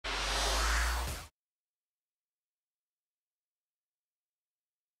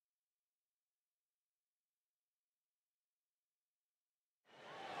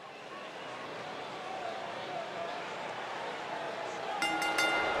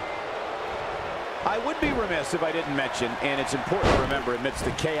I would be remiss if I didn't mention, and it's important to remember amidst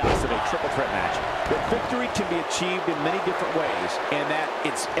the chaos of a triple threat match, that victory can be achieved in many different ways, and that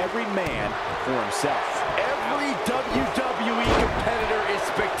it's every man for himself. Every WWE competitor is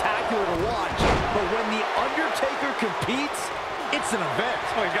spectacular to watch, but when The Undertaker competes, it's an event.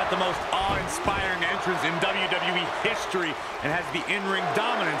 Oh, he's got the most awe-inspiring entrance in WWE history and has the in-ring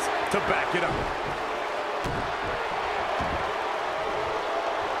dominance to back it up.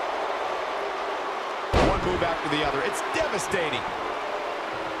 One move after the other. It's devastating.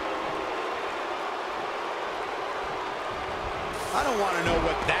 I don't want to know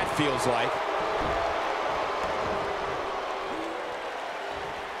what that feels like.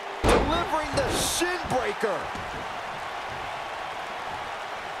 Delivering the shin breaker.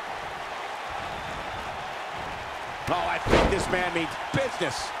 Oh, I think this man means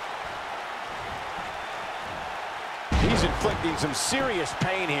business. He's inflicting some serious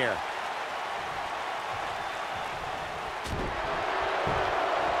pain here.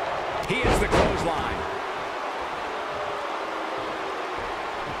 He hits the clothesline.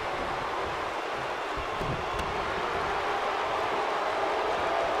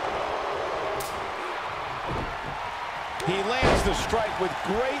 He lands the strike with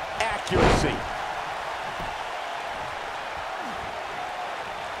great accuracy.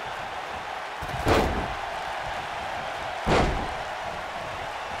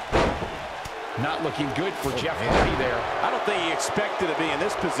 Not looking good for Jeff Hardy there. I don't think he expected to be in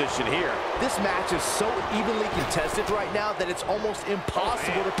this position here. This match is so evenly contested right now that it's almost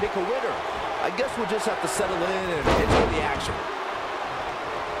impossible to pick a winner. I guess we'll just have to settle in and enjoy the action.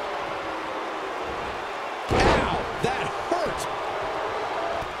 Ow, that hurt.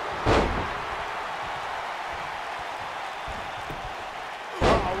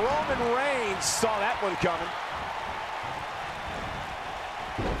 Oh, Roman Reigns saw that one coming.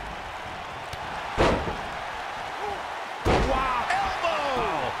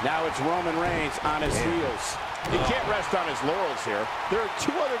 Now it's Roman Reigns on his heels. He can't rest on his laurels here. There are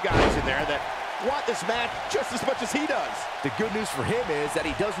two other guys in there that want this match just as much as he does. The good news for him is that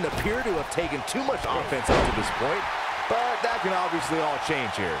he doesn't appear to have taken too much offense up to this point, but that can obviously all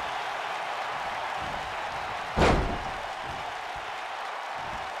change here.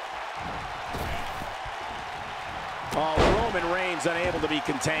 Oh, Roman Reigns unable to be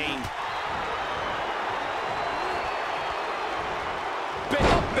contained.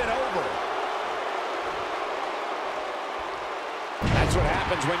 That's what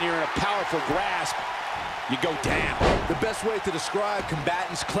happens when you're in a powerful grasp. You go down. The best way to describe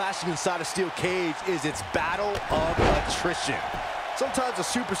combatants clashing inside a steel cage is its battle of attrition. Sometimes a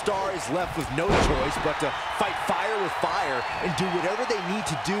superstar is left with no choice but to fight fire with fire and do whatever they need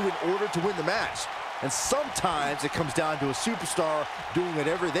to do in order to win the match. And sometimes it comes down to a superstar doing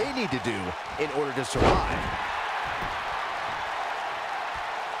whatever they need to do in order to survive.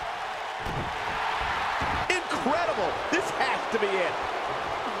 Incredible! This has to be it.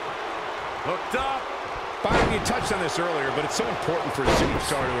 Hooked up. Byron, you touched on this earlier, but it's so important for a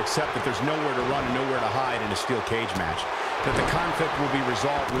superstar to accept that there's nowhere to run and nowhere to hide in a steel cage match. That the conflict will be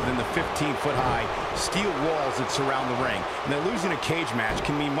resolved within the 15-foot-high steel walls that surround the ring. And that losing a cage match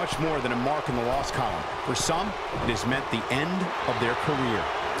can mean much more than a mark in the loss column. For some, it has meant the end of their career.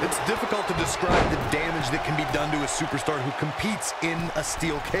 It's difficult to describe the damage that can be done to a superstar who competes in a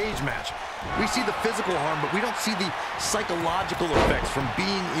steel cage match. We see the physical harm, but we don't see the psychological effects from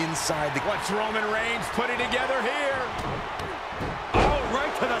being inside the... Watch Roman Reigns put it together here. Oh,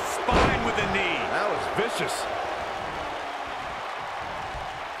 right to the spine with the knee. That was vicious.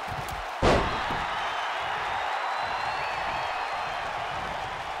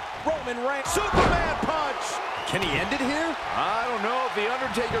 Roman Reigns, Superman punch! Can he end it here? I don't know if The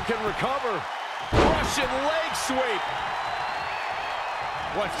Undertaker can recover. Russian leg sweep.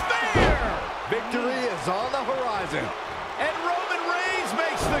 What's there? Victory is on the horizon. And Roman Reigns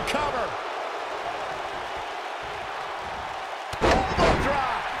makes the cover. Elbow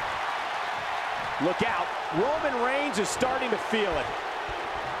drop. Look out. Roman Reigns is starting to feel it.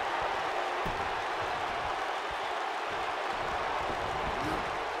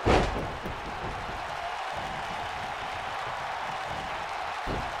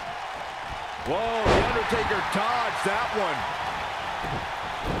 Whoa, The Undertaker dodged that one.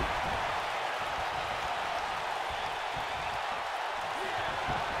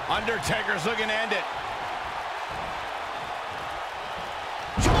 Undertaker's looking to end it.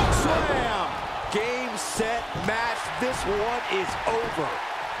 Choke slam! Game, set, match. This one is over.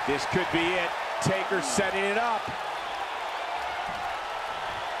 This could be it. Taker setting it up.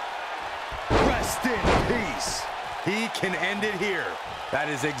 Rest in peace. He can end it here. That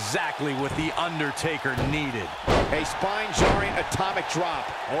is exactly what The Undertaker needed. A spine-jarring atomic drop.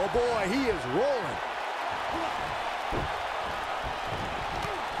 Oh boy, he is rolling.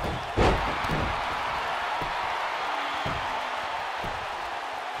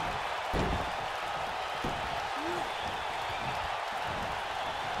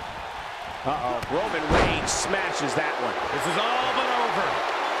 Uh-oh, Roman Reigns smashes that one. This is all but over.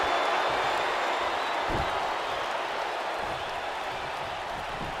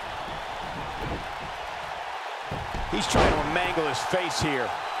 He's trying to mangle his face here.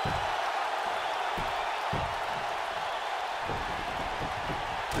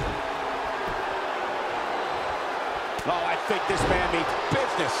 Oh, I think this man means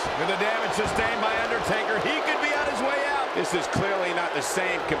business. With the damage sustained by Undertaker, he could be on his way out. This is clearly not the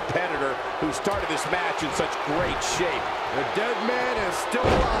same competitor who started this match in such great shape. The dead man is still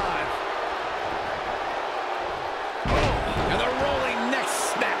alive. And the rolling neck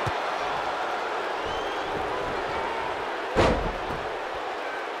snap.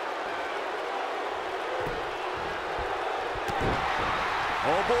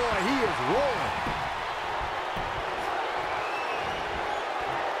 Oh boy, he is rolling.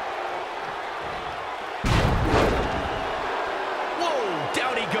 Whoa,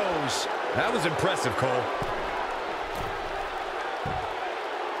 down he goes. That was impressive, Cole.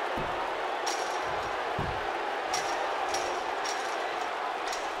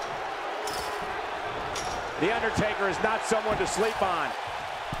 The Undertaker is not someone to sleep on.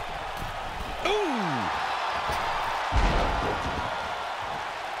 Ooh!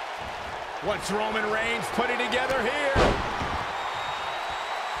 What's Roman Reigns putting together here?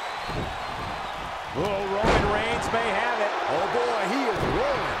 Oh, Roman Reigns may have it. Oh boy, he is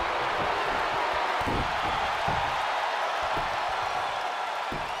rolling.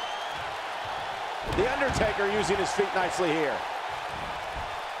 The Undertaker using his feet nicely here.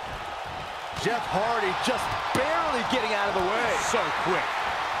 Jeff Hardy just barely getting out of the way. So quick.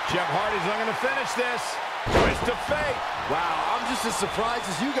 Jeff Hardy's looking to finish this. Twist of fate. Wow, I'm just as surprised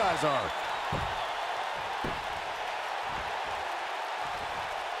as you guys are.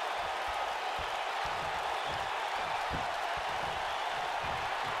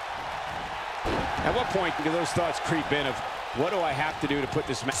 At what point do those thoughts creep in of, what do I have to do to put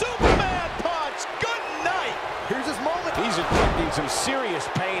this match? Superman punch! Good night! Here's his moment. He's inflicting some serious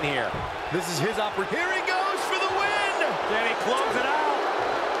pain here. This is his opportunity. Here he goes for the win! Can he close it out?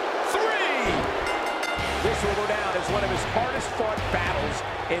 3! This will go down as one of his hardest fought battles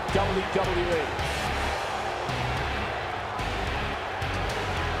in WWE.